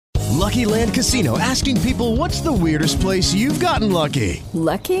Lucky Land Casino, asking people, what's the weirdest place you've gotten lucky?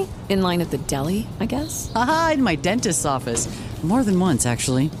 Lucky? In line at the deli, I guess? Aha, in my dentist's office. More than once,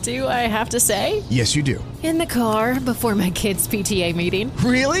 actually. Do I have to say? Yes, you do. In the car before my kids' PTA meeting.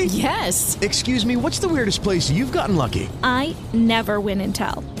 Really? Yes. Excuse me, what's the weirdest place you've gotten lucky? I never win and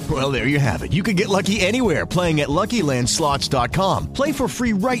tell. Well, there you have it. You can get lucky anywhere, playing at LuckyLandSlots.com. Play for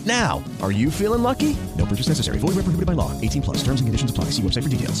free right now. Are you feeling lucky? No purchase necessary. Void where prohibited by law. 18 plus. Terms and conditions apply. See website for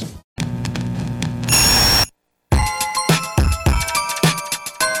details.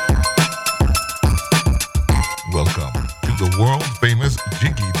 Welcome to the world-famous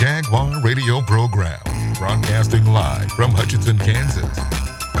Jiggy Jaguar radio program, broadcasting live from Hutchinson, Kansas.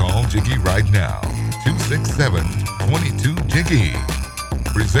 Call Jiggy right now, 267-22-JIGGY.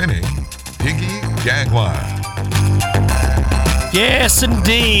 Presenting Jiggy Jaguar. Yes,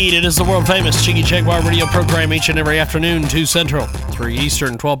 indeed. It is the world-famous Jiggy Jaguar radio program each and every afternoon, 2 Central, 3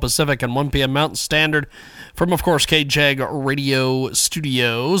 Eastern, 12 Pacific, and 1 p.m. Mountain Standard from, of course, KJAG Radio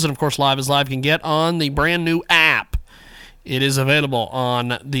Studios. And, of course, Live as Live can get on the brand-new app. It is available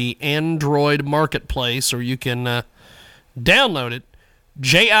on the Android Marketplace, or you can download it,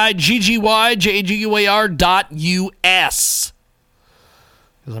 JIGGYJAGUAR.US.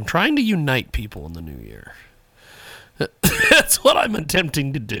 Because I'm trying to unite people in the new year. That's what I'm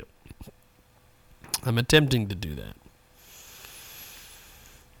attempting to do. I'm attempting to do that.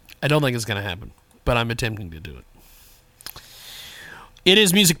 I don't think it's going to happen, but I'm attempting to do it. It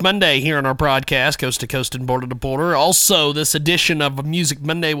is Music Monday here on our broadcast, coast to coast and border to border. Also, this edition of Music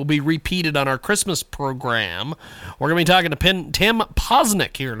Monday will be repeated on our Christmas program. We're going to be talking to Tim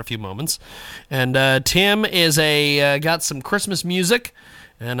Ponzeck here in a few moments. And Tim is got some Christmas music,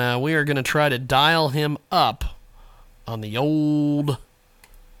 and we are going to try to dial him up on the old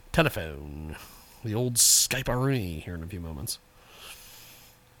telephone, the old Skype-a-rooney here in a few moments.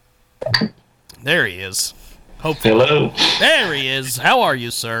 There he is. Hopefully. Hello. There he is. How are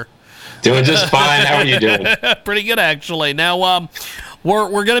you, sir? Doing just fine. How are you doing? Pretty good, actually. Now,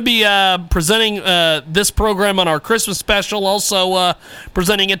 we're going to be presenting this program on our Christmas special, also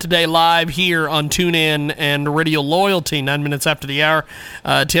presenting it today live here on TuneIn and Radio Loyalty, 9 minutes after the hour.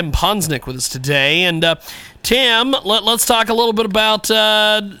 Tim Ponzeck with us today. And Tim, let's talk a little bit about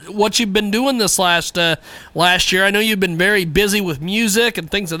what you've been doing this last year. I know you've been very busy with music and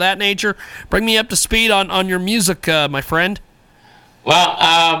things of that nature. Bring me up to speed on your music, my friend. Well,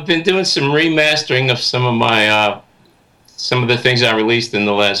 I've been doing some remastering of some of the things I released in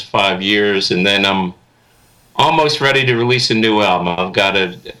the last 5 years, and then I'm almost ready to release a new album.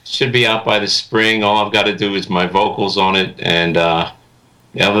 Should be out by the spring. All I've got to do is my vocals on it, and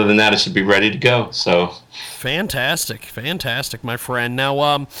other than that, it should be ready to go. So. Fantastic, my friend.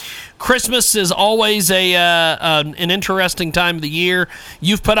 Now, Christmas is always an interesting time of the year.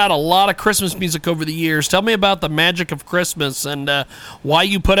 You've put out a lot of Christmas music over the years. Tell me about the magic of Christmas and why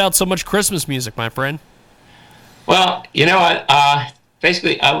you put out so much Christmas music, my friend. Well,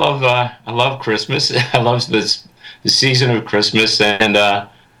 basically, I love Christmas. I love the season of Christmas, and I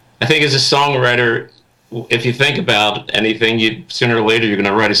think as a songwriter, if you think about anything, sooner or later you're going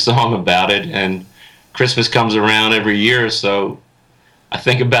to write a song about it, and Christmas comes around every year, so I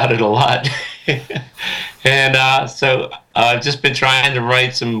think about it a lot. And so I've just been trying to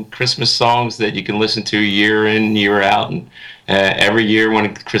write some Christmas songs that you can listen to year in, year out, and every year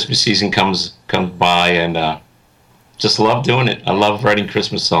when Christmas season comes by, and just love doing it. I love writing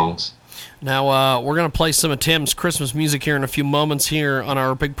Christmas songs. Now, we're going to play some of Tim's Christmas music here in a few moments here on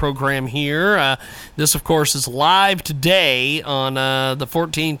our big program here. This, of course, is live today on the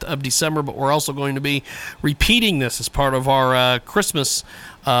 14th of December, but we're also going to be repeating this as part of our Christmas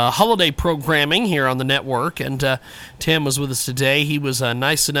holiday programming here on the network. And Tim was with us today. He was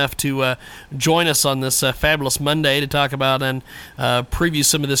nice enough to join us on this fabulous Monday to talk about and preview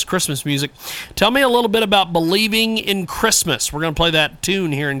some of this Christmas music. Tell me a little bit about Believing in Christmas. We're going to play that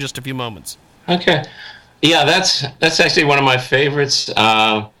tune here in just a few moments. Okay. Yeah, that's actually one of my favorites.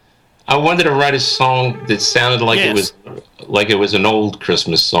 I wanted to write a song that sounded like it was an old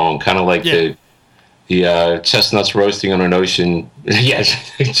Christmas song, kind of like the chestnuts roasting on an ocean. Yeah,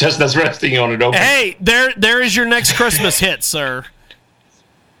 chestnuts roasting on an ocean. Hey, there is your next Christmas hit, sir.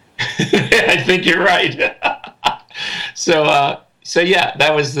 I think you're right. So yeah,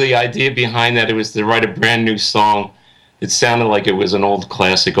 that was the idea behind that. It was to write a brand new song. It sounded like it was an old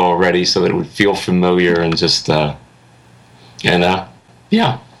classic already, so that it would feel familiar and just convey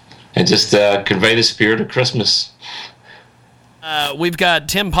the spirit of Christmas. We've got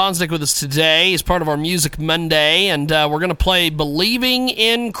Tim Ponzeck with us today. He's part of our Music Monday, and we're going to play Believing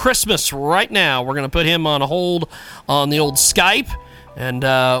in Christmas right now. We're going to put him on hold on the old Skype, And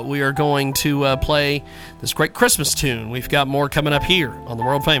we are going to play this great Christmas tune. We've got more coming up here on the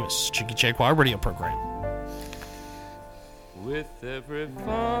world-famous Jiggy Jaguar radio program. With every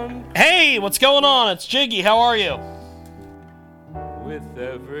fun, Hey, what's going on? It's Jiggy. How are you? with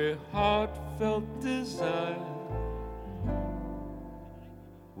every heartfelt desire,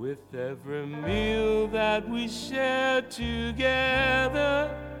 with every meal that we share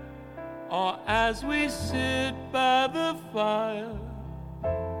together, or as we sit by the fire,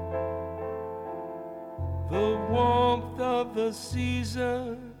 the warmth of the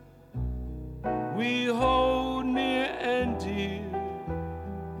season we hold near and dear.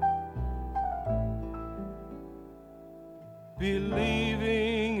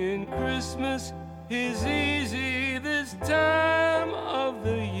 Believing in Christmas is easy this time of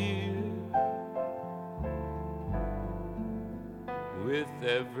the year. With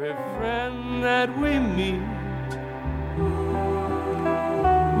every friend that we meet,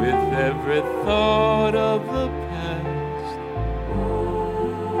 with every thought of the past,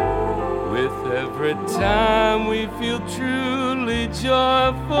 with every time we feel truly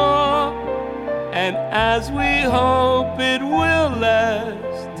joyful, and as we hope it will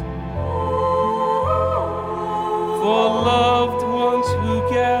last, for loved ones who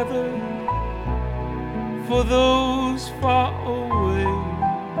gather, for those far away,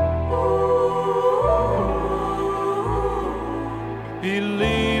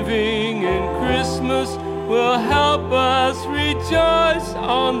 believing in Christmas will help us rejoice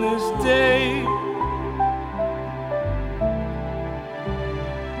on this day.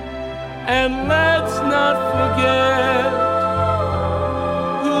 And let's not forget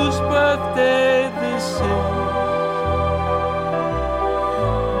whose birthday this is,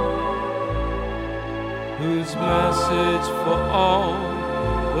 whose message for all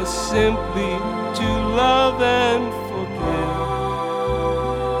was simply to love and forgive.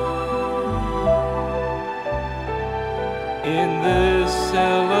 In this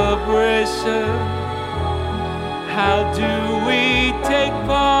celebration, how do we take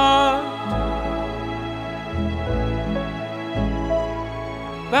part?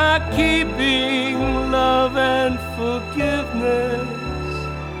 By keeping love and forgiveness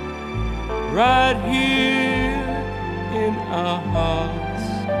right here in our hearts.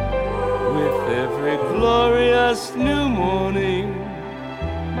 With every glorious new morning,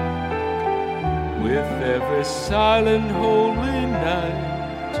 with every silent holy night,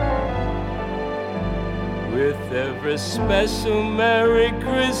 with every special Merry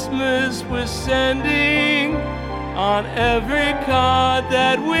Christmas we're sending on every card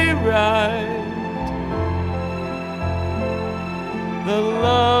that we write. The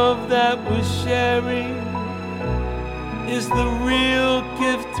love that we're sharing is the real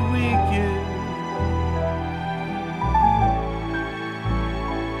gift we give.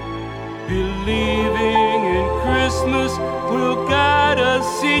 Believing in Christmas will guide us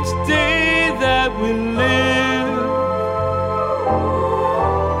each day that we live.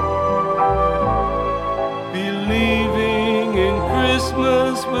 Believing in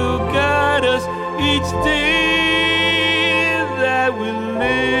Christmas will guide us each day that we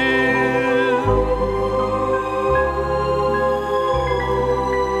live.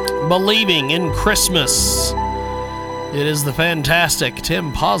 Believing in Christmas. It is the fantastic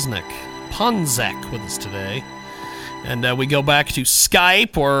Tim Ponzeck with us today. And we go back to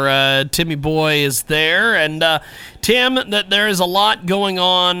Skype, where Timmy Boy is there. And Tim, that there is a lot going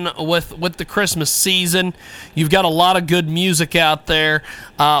on with the Christmas season. You've got a lot of good music out there.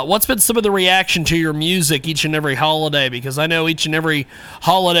 What's been some of the reaction to your music each and every holiday? Because I know each and every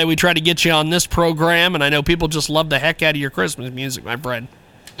holiday we try to get you on this program, and I know people just love the heck out of your Christmas music, my friend.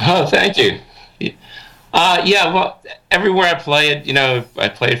 Oh, thank you. Yeah, well, everywhere I play it, I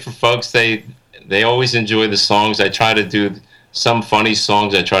play it for folks. They always enjoy the songs. I try to do some funny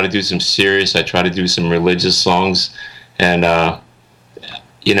songs. I try to do some serious. I try to do some religious songs. And,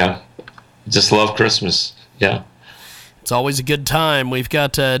 just love Christmas. Yeah. It's always a good time. We've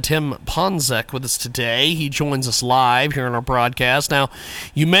got Tim Ponzeck with us today. He joins us live here on our broadcast. Now,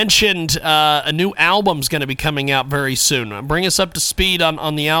 you mentioned a new album's going to be coming out very soon. Bring us up to speed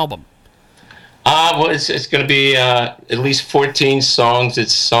on the album. Well, it's going to be at least 14 songs.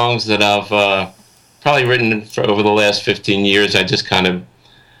 It's songs that I've probably written for over the last 15 years. I just kind of,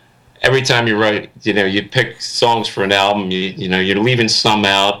 every time you write, you pick songs for an album, you're leaving some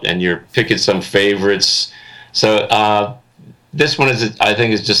out and you're picking some favorites. So this one I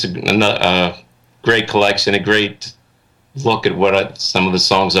think is just a great collection, a great look at some of the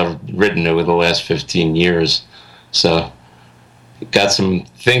songs I've written over the last 15 years. So got some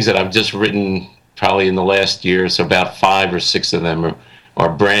things that I've just written probably in the last year, so about 5 or 6 of them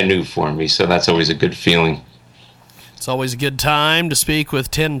brand new for me. So that's always a good feeling. It's always a good time to speak with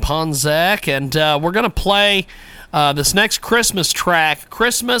Tim Ponzeck, and we're going to play this next Christmas track,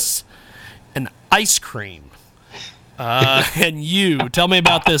 Christmas and Ice Cream. And you, tell me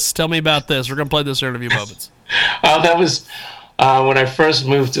about this. We're going to play this here in a few moments. That was when I first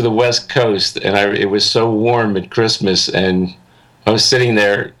moved to the West Coast, and it was so warm at Christmas, and I was sitting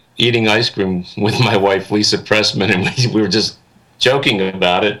there eating ice cream with my wife, Lisa Pressman, and we were just joking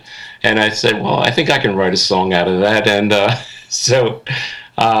about it. And I said, well, I think I can write a song out of that. And so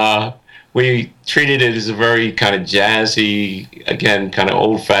we treated it as a very kind of jazzy, again, kind of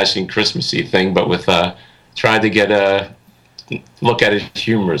old-fashioned Christmassy thing, but with tried to get a look at it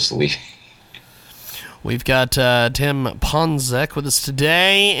humorously. We've got Tim Ponzeck with us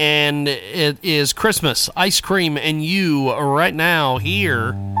today, and it is Christmas, Ice Cream, and You right now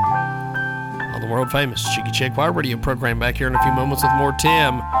here on the world-famous Jiggy Jaguar radio program. Back here in a few moments with more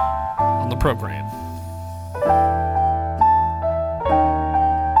Tim on the program.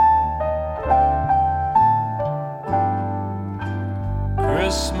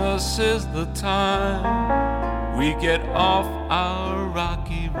 Christmas is the time we get off our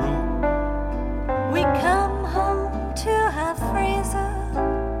rocky road. We come home to our freezer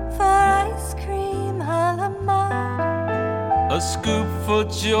for ice cream a la mode. A scoop for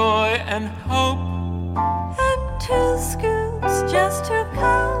joy and hope, and 2 scoops just to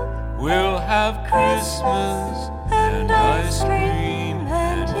cope. We'll have Christmas and ice cream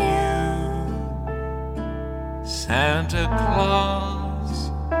and you. Santa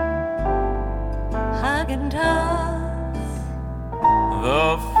Claus, Haagen-Dazs,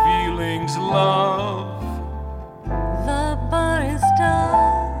 the feelings love, the bar is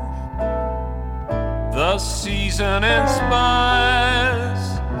dove, the season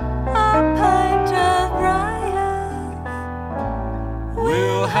inspires, a pint of Briar's.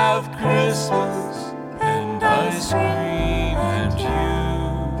 We'll have Christmas and ice cream and you.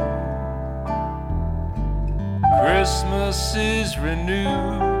 Christmas is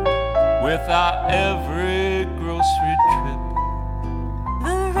renewed with our every grocery trip.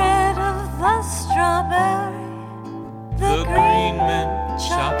 The red of the strawberry, The green mint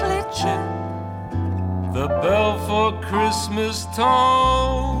chocolate chip. The bell for Christmas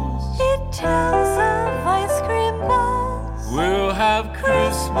tolls. It tells of ice cream balls. We'll have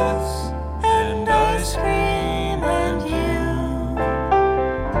Christmas and ice cream and you.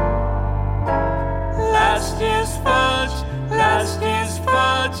 Last year's fudge,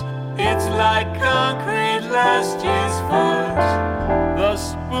 it's like concrete, last year's fudge. The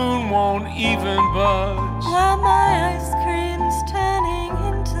spoon won't even budge. While my ice cream's turning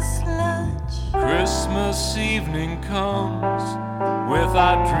into sludge. Christmas evening comes with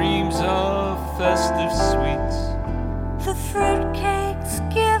our dreams of festive sweets. The fruitcake's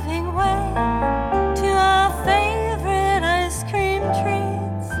giving way to our favorite ice cream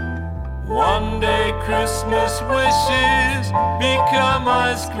treats. One day Christmas wishes become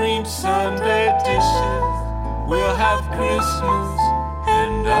ice cream Sunday dishes. We'll have Christmas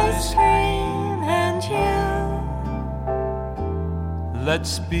and ice cream and you.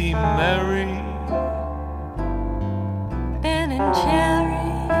 Let's be merry. Ben and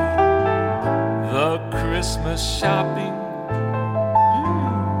Jerry. The Christmas shopping.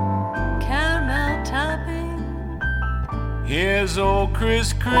 Caramel topping. Here's old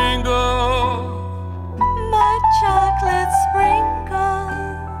Kris Kringle. My chocolate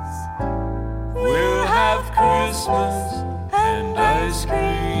sprinkles. We'll have Christmas and ice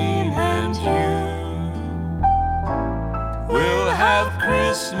cream and you. We'll have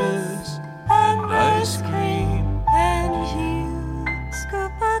Christmas and ice cream and you.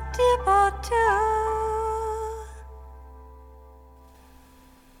 Scoop-a-dip-a-doo.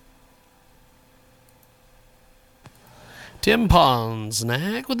 Tim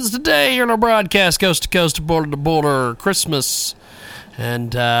Ponzeck with us today here on our broadcast, coast to coast, border to border, Christmas.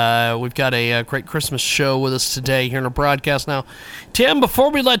 And we've got a great Christmas show with us today here in our broadcast. Now, Tim, before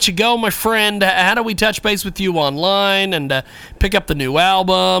we let you go, my friend, how do we touch base with you online and pick up the new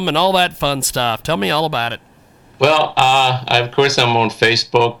album and all that fun stuff? Tell me all about it. Well, of course, I'm on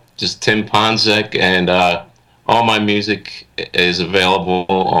Facebook, just Tim Ponzeck, and all my music is available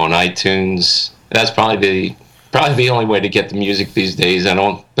on iTunes. That's probably the only way to get the music these days. I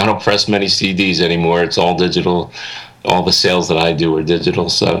don't press many CDs anymore. It's all digital. All the sales that I do are digital.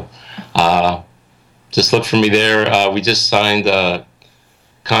 So just look for me there. We just signed a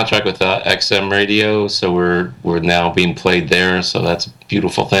contract with XM Radio, so we're now being played there. So that's a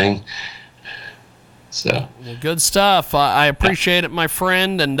beautiful thing. So Well, good stuff. I appreciate it, my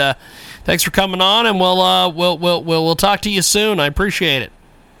friend, and thanks for coming on. And we'll talk to you soon. I appreciate it.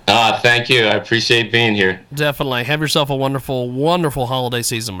 thank you. I appreciate being here. Definitely. Have yourself a wonderful, wonderful holiday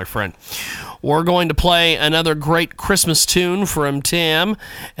season, my friend. We're going to play another great Christmas tune from Tim,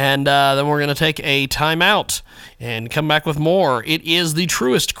 and then we're going to take a timeout and come back with more. It is The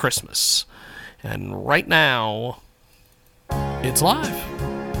Truest Christmas. And right now, it's live.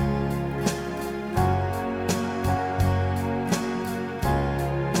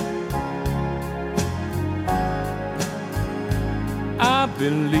 I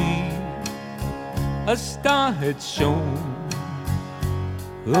believe a star had shone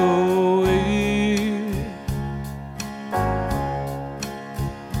away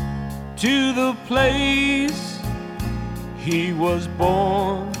to the place he was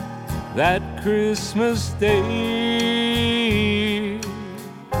born that Christmas day.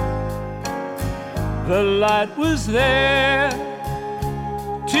 The light was there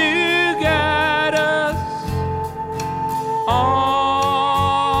to guide us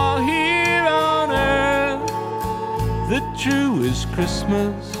all here on earth. The truest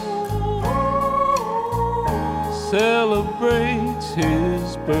Christmas celebrates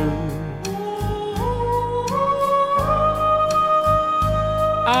his birth.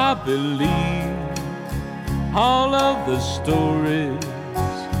 I believe all of the stories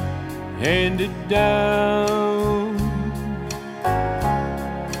handed down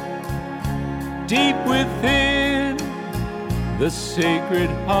deep within the Sacred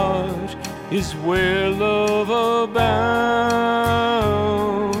Heart is where love abounds.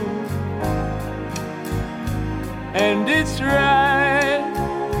 And it's right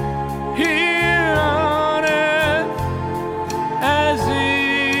here on earth as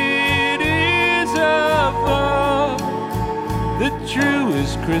it is above. The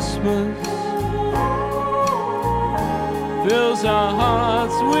truest Christmas fills our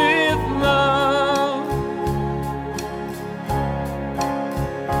hearts with love.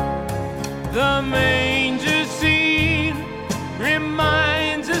 The manger scene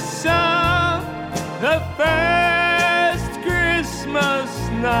reminds us of the first Christmas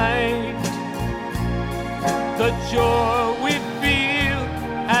night. The joy we feel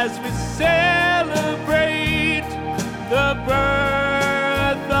as we celebrate the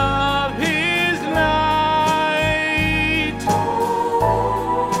birth of his light.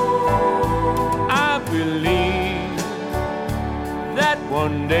 I believe that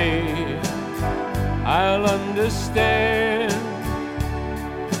one day I'll understand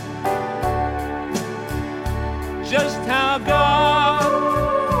just how God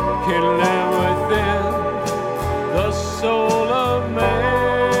can live within the soul of man.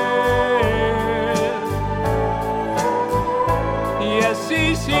 Yes,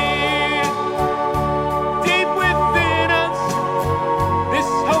 he's here, deep within us, this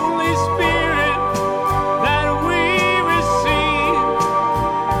Holy Spirit that we receive.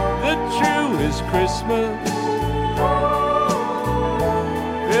 The truest Christmas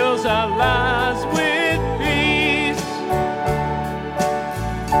fills our lives with peace.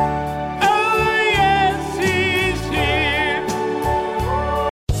 Oh, yes, he's here.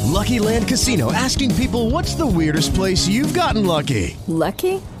 Lucky Land Casino, asking people, what's the weirdest place you've gotten lucky?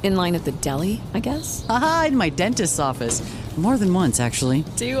 Lucky? In line at the deli, I guess? Aha, in my dentist's office. More than once, actually.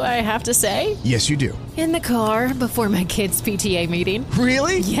 Do I have to say? Yes, you do. In the car before my kids' PTA meeting.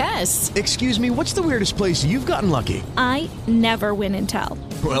 Really? Yes. Excuse me, what's the weirdest place you've gotten lucky? I never win and tell.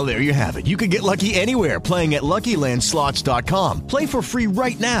 Well, there you have it. You can get lucky anywhere, playing at LuckyLandSlots.com. Play for free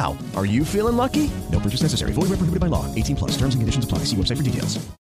right now. Are you feeling lucky? No purchase necessary. Void where prohibited by law. 18+. Terms and conditions apply. See website for details.